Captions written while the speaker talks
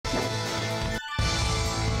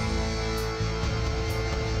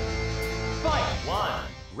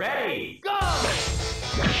ready, go! KO!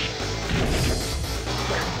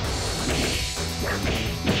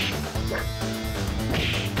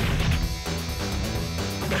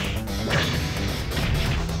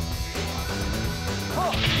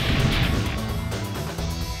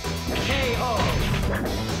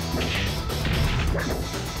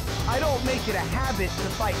 I don't make it a habit to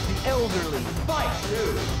fight the elderly. Fight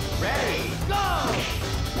 2, ready, go!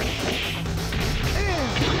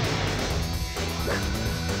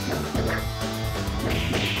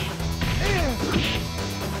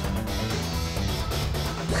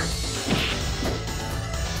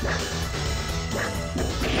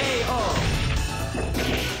 KO!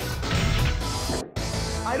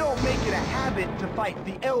 I don't make it a habit to fight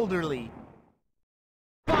the elderly.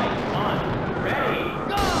 Fight 1, ready,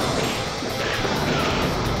 go!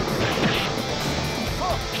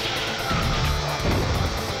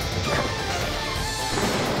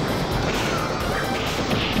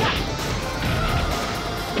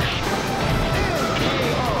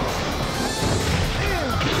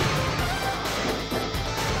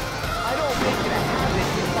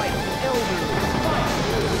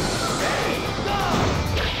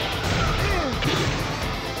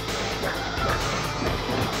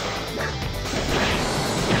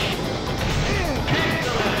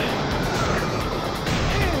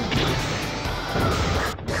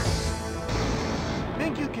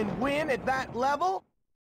 Win at that level?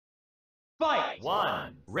 Fight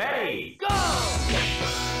 1, ready, go!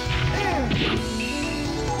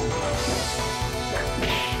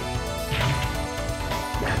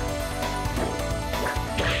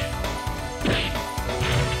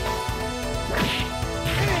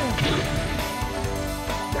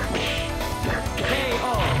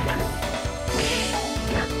 KO!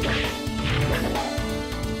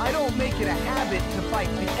 I don't make it a habit to fight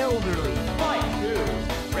the elderly. Fight 2,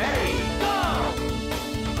 ready, go!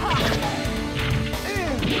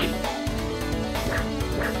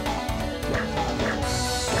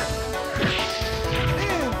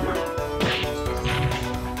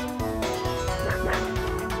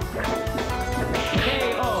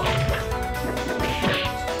 KO!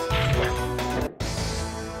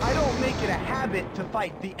 I don't make it a habit to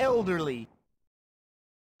fight the elderly.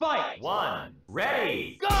 Fight 1,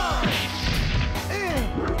 ready, go!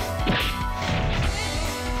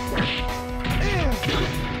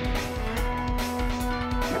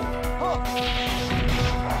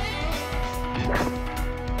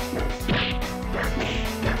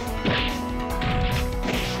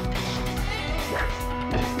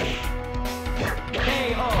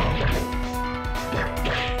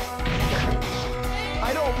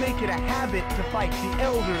 I don't make it a habit to fight the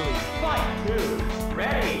elderly. Fight 2,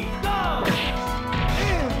 ready, go!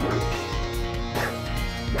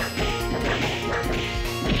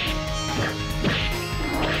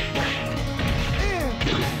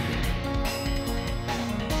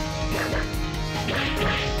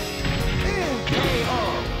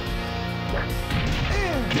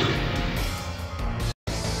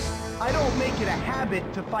 I don't make it a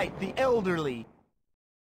habit to fight the elderly.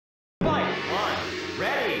 Fight 1,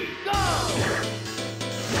 ready, go!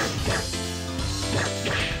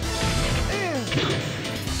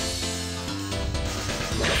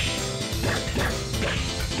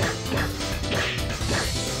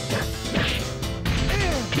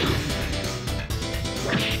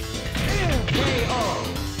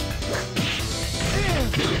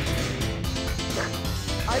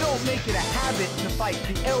 I don't make it a habit to fight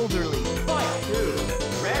the elderly. Fight 2,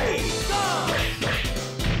 ready, go!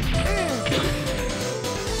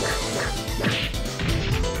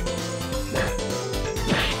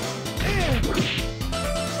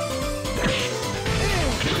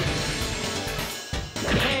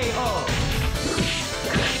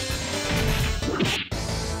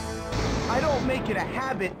 I don't make it a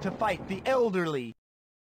habit to fight the elderly.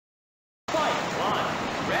 Fight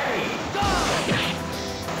 1, ready, go!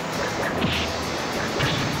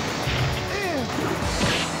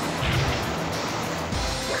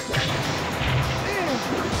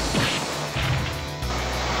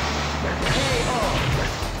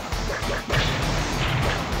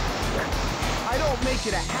 I don't make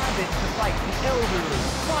it a habit to fight the elderly.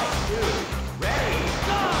 Fight 2, ready,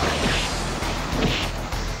 go!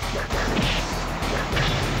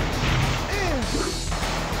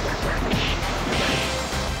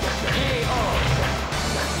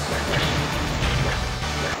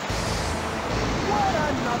 What a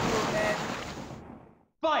knucklehead!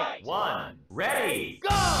 Fight 1, ready, go!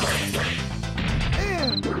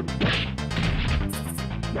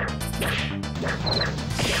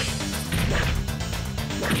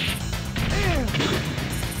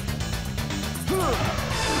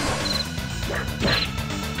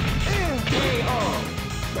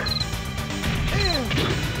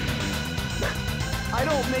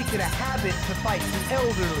 it a habit to fight the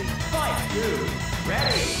elderly. Fight 2,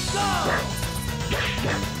 ready, go!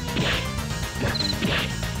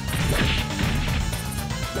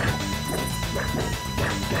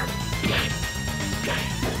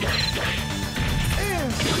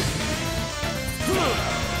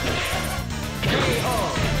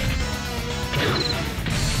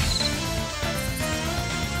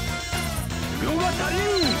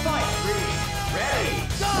 Fight 3, ready,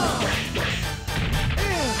 go!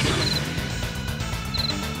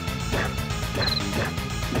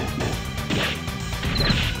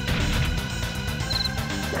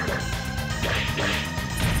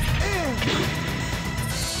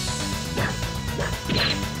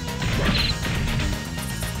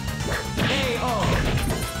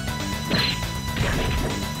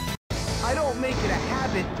 I don't make it a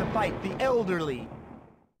habit to fight the elderly.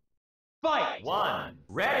 Fight 1,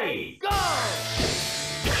 ready, go!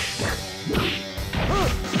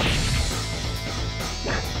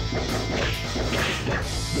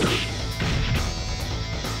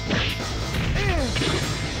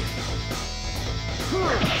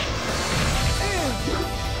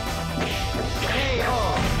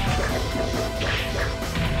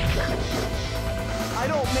 I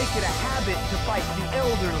don't make it a habit to fight the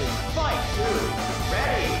elderly. Fight 2,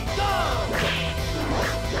 ready, go!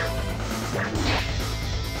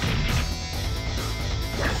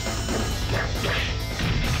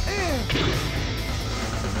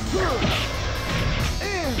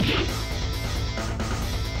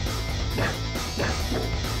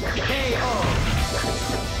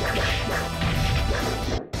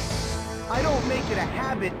 I don't make it a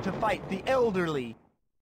habit to fight the elderly.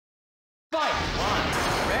 Fight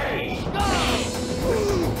 1, ready, go!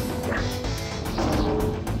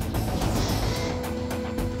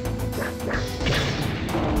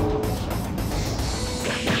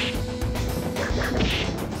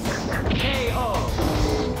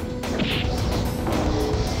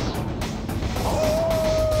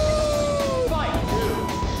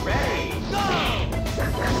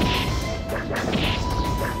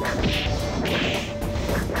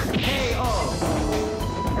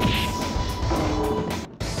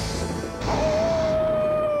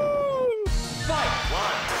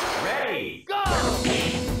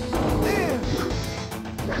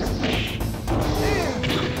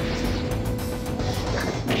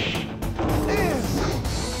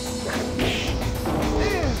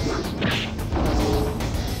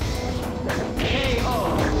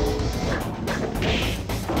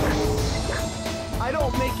 I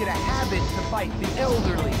don't make it a habit to fight the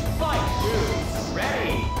elderly. Fight 2,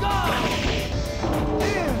 ready, go!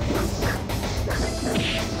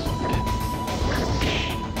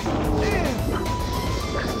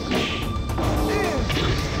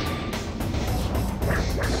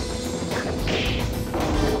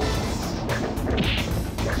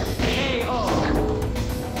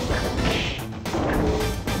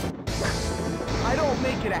 I don't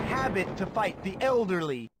make it a habit to fight the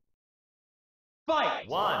elderly. Fight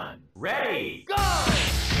 1, ready, go!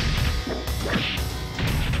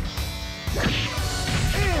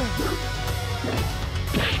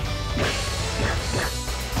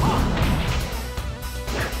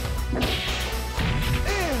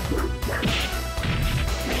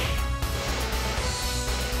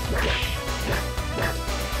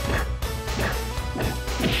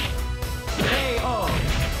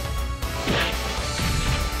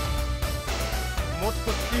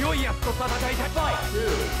 Fight 2,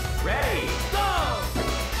 ready, go!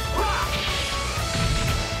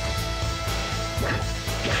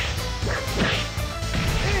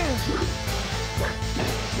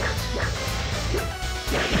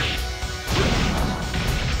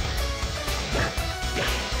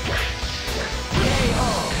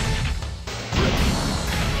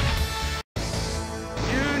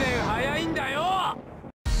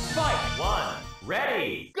 Fight 1,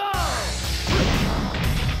 ready, go!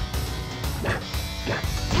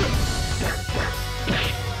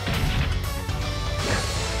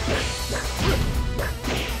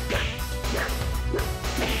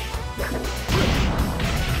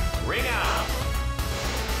 Ring out!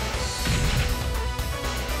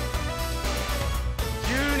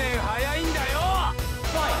 10年早いんだよ。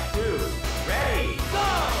 Fight 2, ready, go!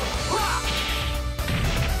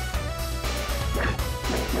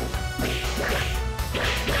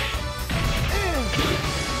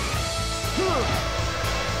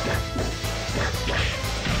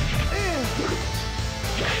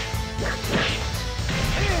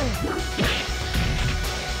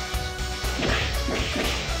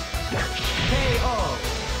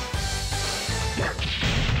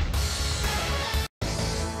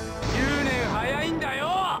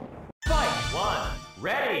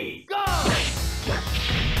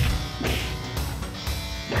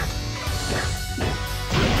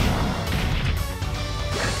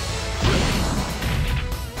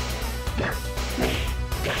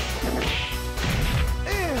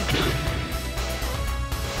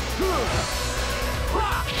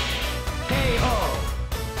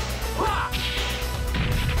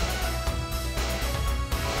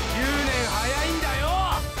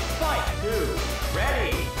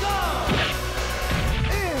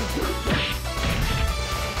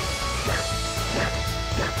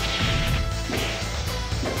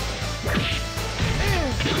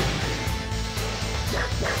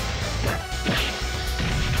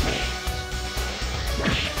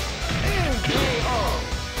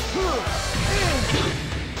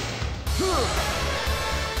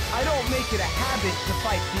 make it a habit to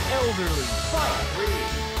fight the elderly. Fight 3,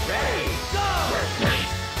 ready, go!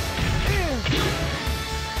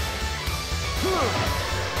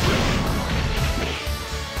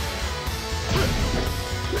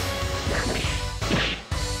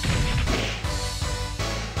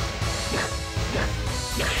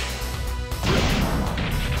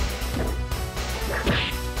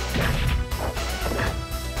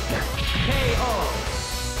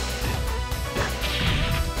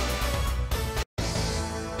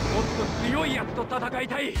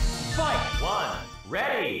 Fight 1,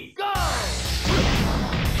 ready, go!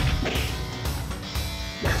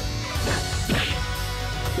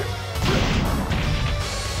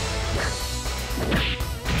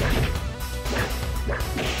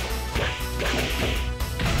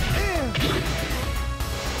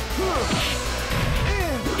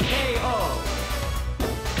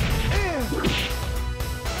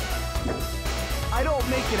 I don't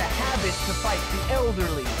make it a habit to fight the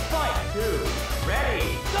elderly. Fight 2,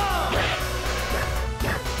 ready, go!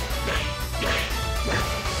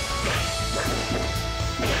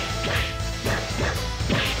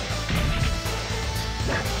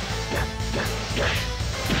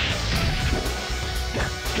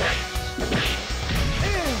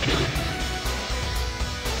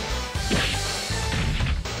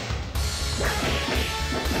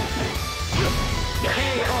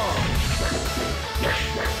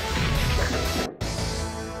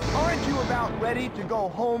 Aren't you about ready to go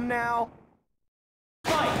home now?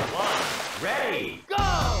 Fight 1, ready, go!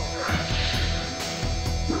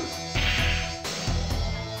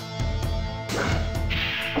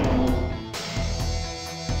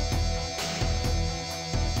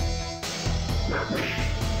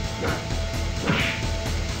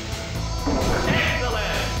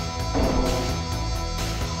 Excellent!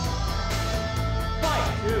 Fight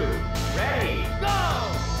 2, ready, go!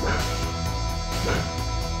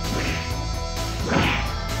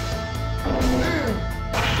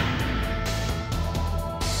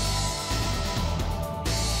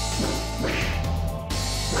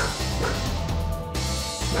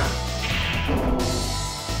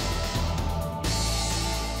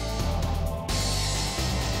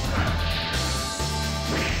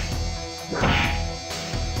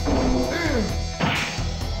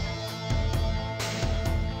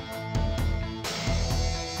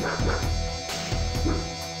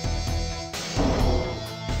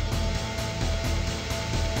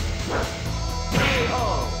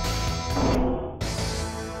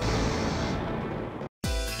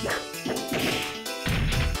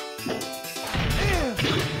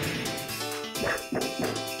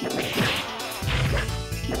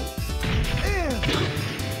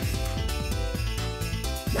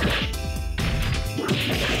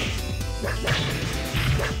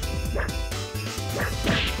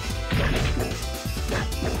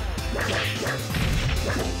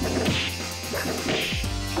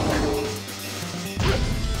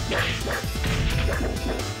 Yeah.